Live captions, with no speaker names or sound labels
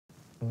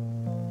Yeah,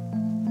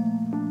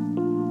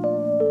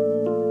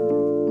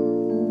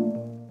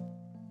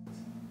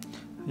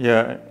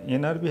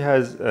 NRB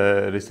has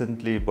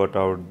recently brought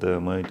out the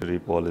monetary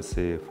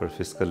policy for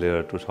fiscal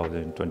year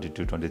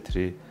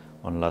 2022-23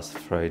 on last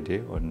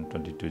Friday, on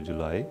 22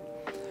 July.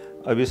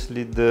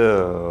 Obviously,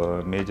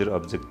 the major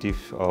objective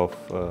of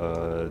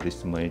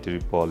this monetary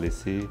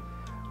policy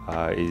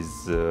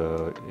is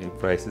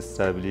price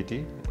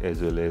stability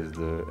as well as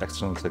the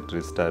external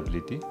sector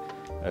stability.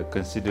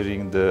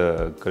 Considering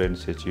the current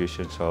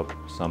situations of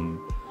some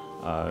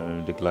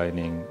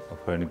declining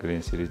foreign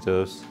currency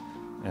reserves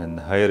and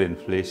higher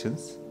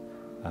inflations,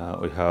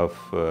 we have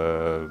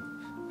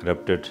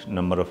adopted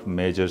number of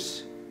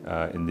measures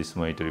in this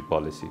monetary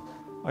policy.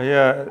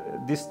 Yeah,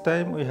 this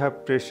time we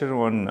have pressure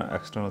on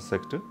external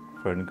sector,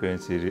 foreign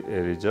currency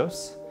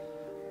reserves,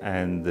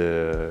 and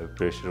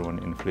pressure on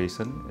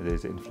inflation. There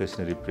is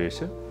inflationary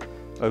pressure.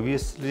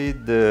 Obviously,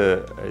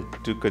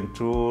 to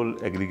control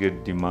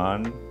aggregate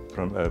demand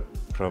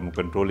from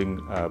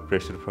controlling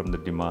pressure from the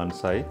demand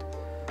side,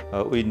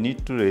 we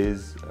need to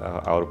raise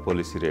our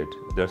policy rate.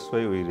 That's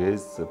why we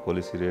raised the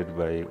policy rate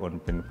by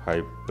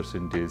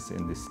 1.5%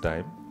 in this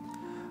time.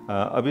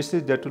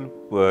 Obviously, that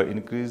will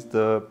increase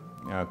the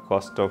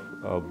cost of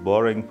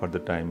borrowing for the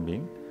time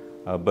being,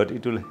 but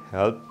it will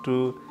help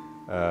to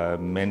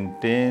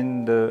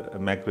maintain the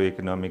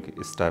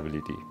macroeconomic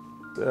stability.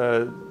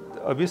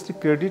 Obviously,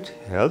 credit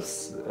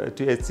helps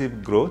to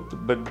achieve growth,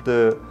 but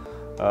the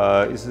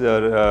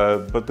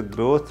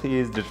growth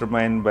is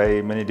determined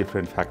by many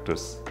different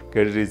factors.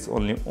 Credit is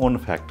only one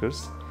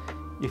factors.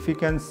 If you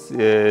can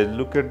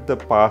look at the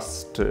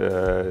past,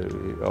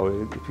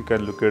 or if you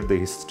can look at the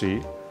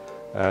history,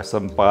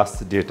 some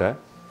past data,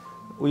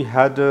 we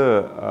had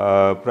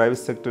a private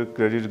sector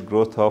credit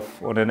growth of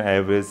on an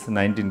average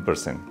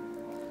 19%,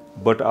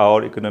 but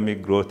our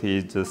economic growth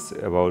is just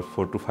about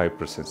 4 to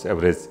 5%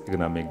 average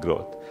economic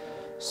growth.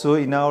 So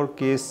in our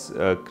case,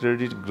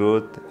 credit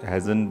growth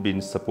hasn't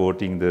been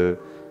supporting the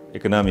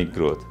economic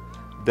growth.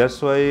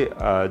 That's why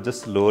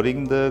just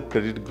lowering the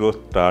credit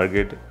growth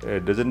target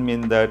doesn't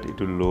mean that it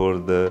will lower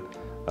the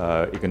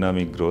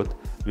economic growth,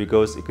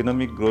 because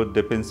economic growth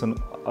depends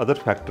on other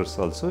factors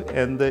also,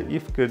 and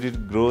if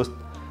credit growth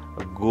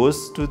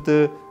goes to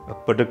the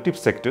productive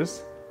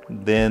sectors,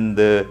 then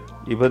the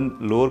even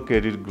lower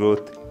credit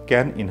growth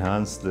can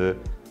enhance the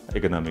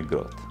economic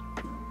growth.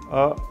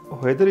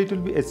 Whether it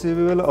will be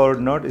achievable or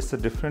not is a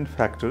different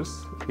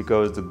factors,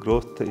 because the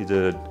growth is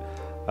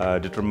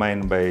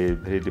determined by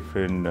very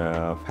different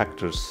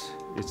factors.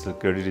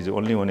 Credit is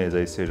only one, as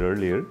I said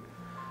earlier.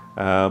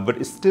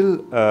 But still,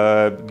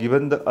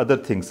 given the other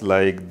things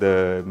like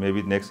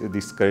maybe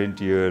this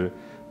current year,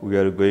 we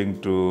are going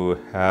to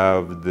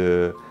have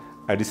the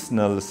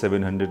additional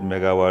 700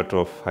 megawatt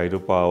of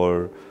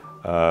hydropower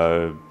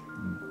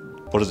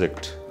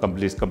project,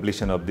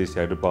 completion of this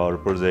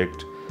hydropower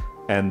project,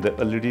 and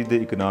already the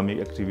economic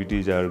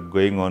activities are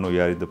going on. We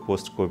are in the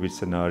post-COVID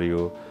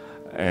scenario,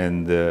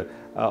 and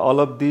all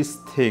of these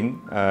things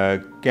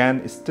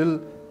can still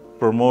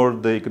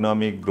promote the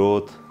economic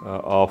growth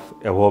of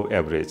above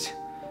average,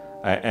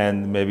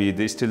 and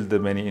maybe still the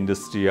many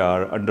industry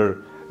are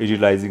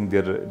underutilizing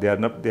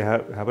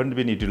haven't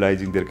been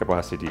utilizing their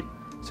capacity.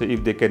 So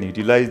if they can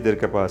utilize their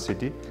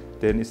capacity,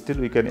 then still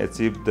we can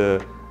achieve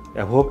the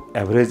above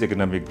average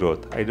economic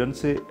growth. I don't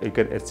say you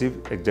can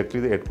achieve exactly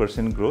the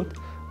 8% growth,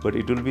 but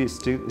it will be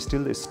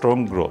still a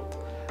strong growth.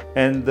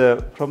 And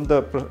from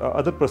the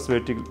other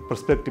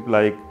perspective,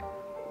 like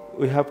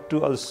we have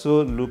to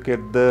also look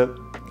at the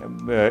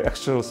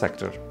external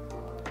sector,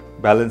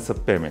 balance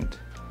of payment.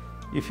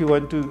 If you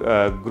want to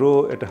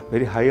grow at a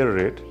very higher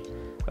rate,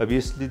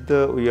 obviously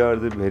we are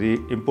the very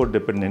import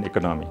dependent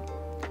economy.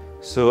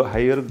 So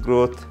higher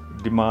growth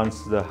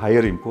demands the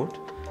higher import,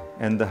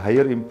 and the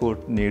higher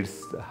import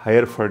needs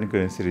higher foreign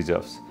currency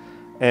reserves.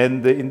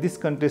 And in this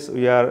context,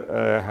 we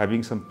are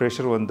having some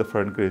pressure on the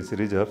foreign currency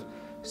reserves.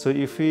 So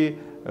if we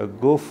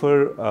go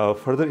for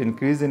further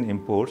increase in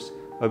imports,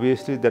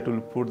 obviously that will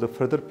put the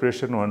further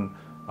pressure on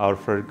our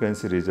foreign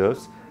currency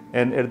reserves,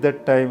 and at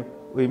that time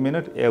we may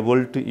not be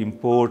able to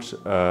import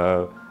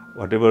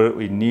whatever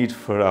we need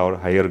for our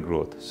higher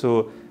growth.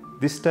 So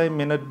this time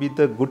may not be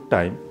the good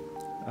time.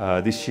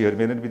 This year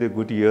may not be the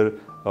good year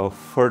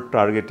for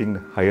targeting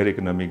higher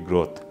economic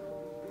growth.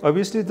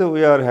 Obviously,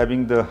 we are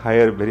having the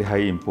very high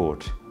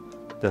import.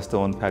 That's the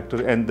one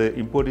factor, and the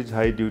import is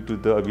high due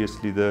to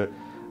obviously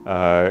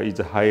it's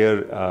a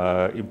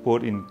higher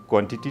import in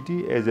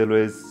quantity as well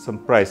as some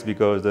price,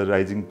 because the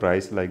rising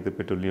price like the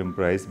petroleum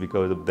price.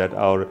 Because of that,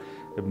 our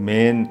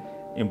main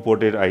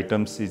imported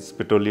items is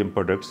petroleum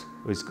products,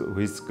 which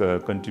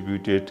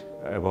contributed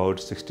about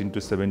 16 to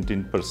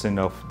 17%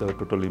 of the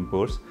total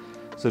imports.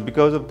 So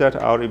because of that,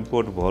 our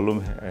import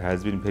volume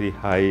has been very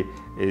high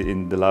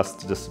in the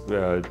last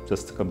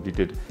just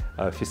completed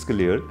fiscal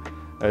year.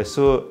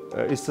 So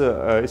it's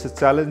a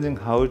challenging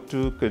how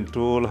to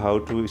control, how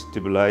to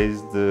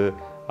stabilize the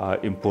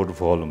import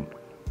volume.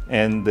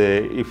 And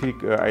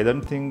I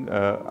don't think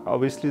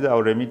obviously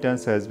our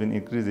remittance has been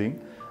increasing,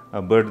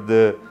 but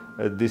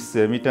this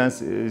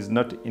remittance is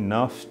not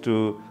enough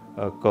to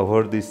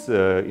cover this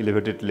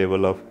elevated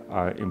level of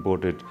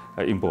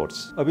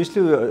imports.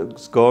 Obviously,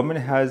 government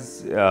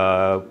has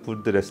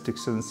put the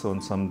restrictions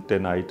on some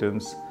 10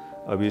 items.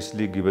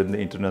 Obviously, given the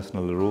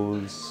international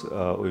rules,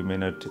 we may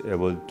not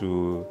able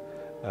to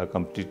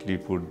completely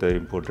put the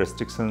import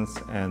restrictions,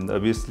 and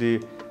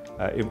obviously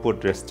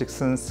import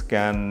restrictions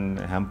can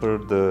hamper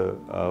the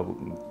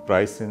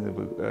price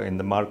in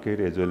the market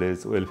as well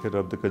as welfare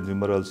of the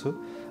consumer also.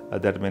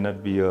 That may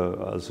not be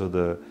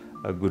also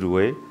a good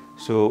way.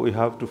 So we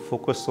have to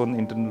focus on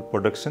internal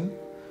production,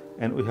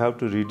 and we have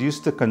to reduce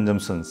the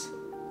consumptions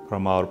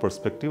from our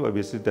perspective.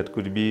 Obviously, that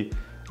could be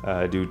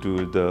due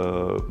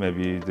to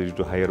maybe due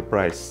to higher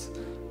price.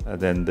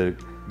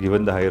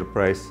 Given the higher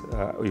price,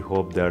 we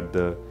hope that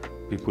the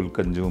people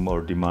consume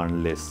or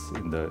demand less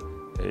in the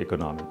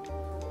economy.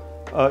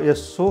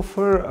 Yes, so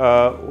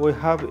far we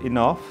have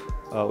enough.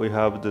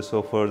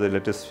 So far the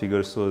latest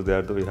figure shows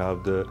that we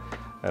have the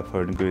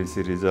foreign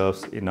currency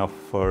reserves enough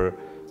for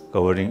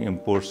covering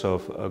imports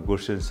of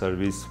goods and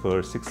service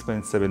for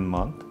 6.7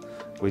 months,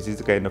 which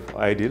is kind of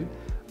ideal.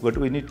 But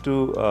we need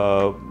to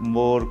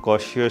more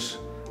cautious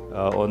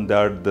on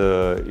that.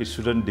 It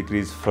shouldn't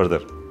decrease further.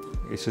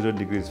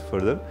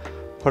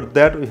 For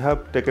that, we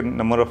have taken a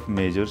number of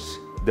measures.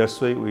 That's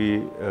why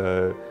we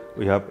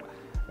have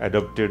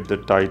adopted the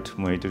tight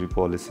monetary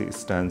policy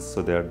stance,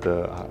 so that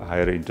the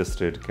higher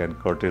interest rate can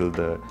curtail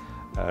the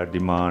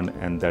demand,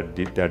 and that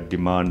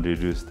demand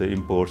reduce the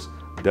imports.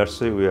 That's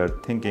why we are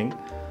thinking,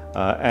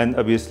 and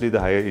obviously the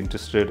higher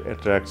interest rate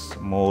attracts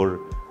more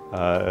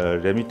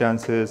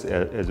remittances,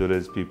 as well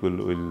as people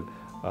will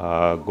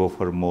go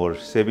for more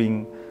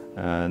saving,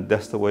 and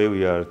that's the way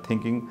we are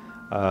thinking.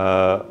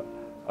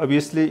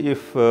 Obviously,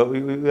 if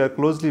we are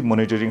closely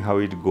monitoring how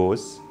it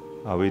goes,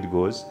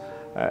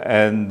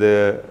 and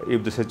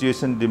if the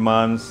situation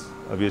demands,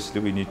 obviously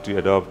we need to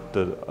adopt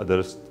the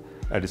other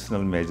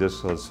additional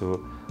measures also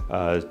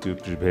to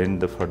prevent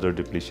the further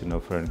depletion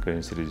of foreign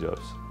currency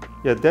reserves.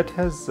 Yeah, that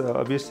has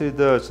obviously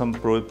some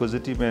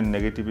positive and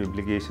negative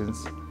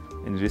implications.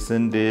 In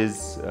recent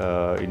days,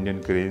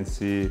 Indian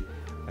currency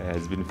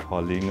has been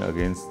falling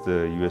against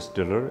the US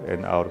dollar,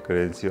 and our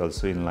currency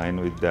also in line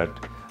with that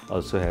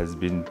also has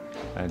been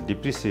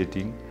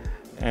depreciating,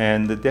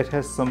 and that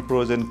has some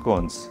pros and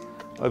cons.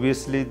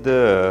 Obviously,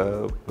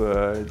 that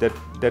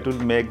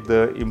will make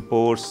the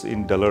imports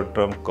in dollar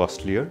term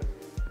costlier.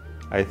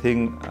 I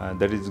think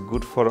that is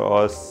good for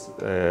us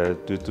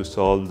to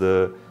solve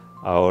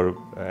our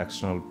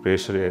external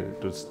pressure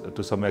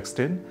to some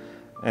extent,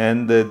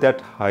 and that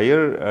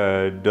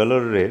higher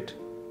dollar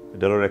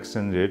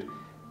exchange rate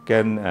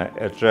can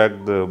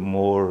attract the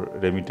more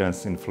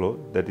remittance inflow.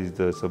 That is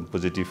some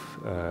positive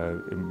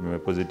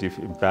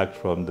impact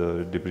from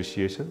the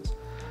depreciations.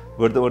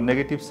 But on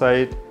negative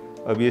side,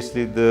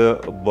 obviously the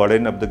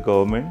burden of the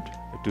government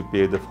to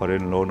pay the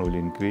foreign loan will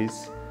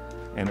increase,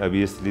 and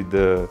obviously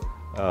the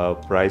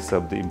price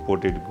of the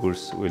imported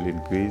goods will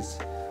increase,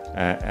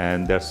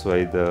 and that's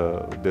why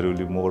there will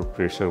be more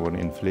pressure on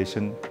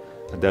inflation.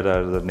 That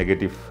are the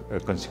negative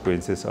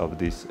consequences of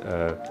these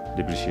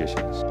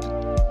depreciations.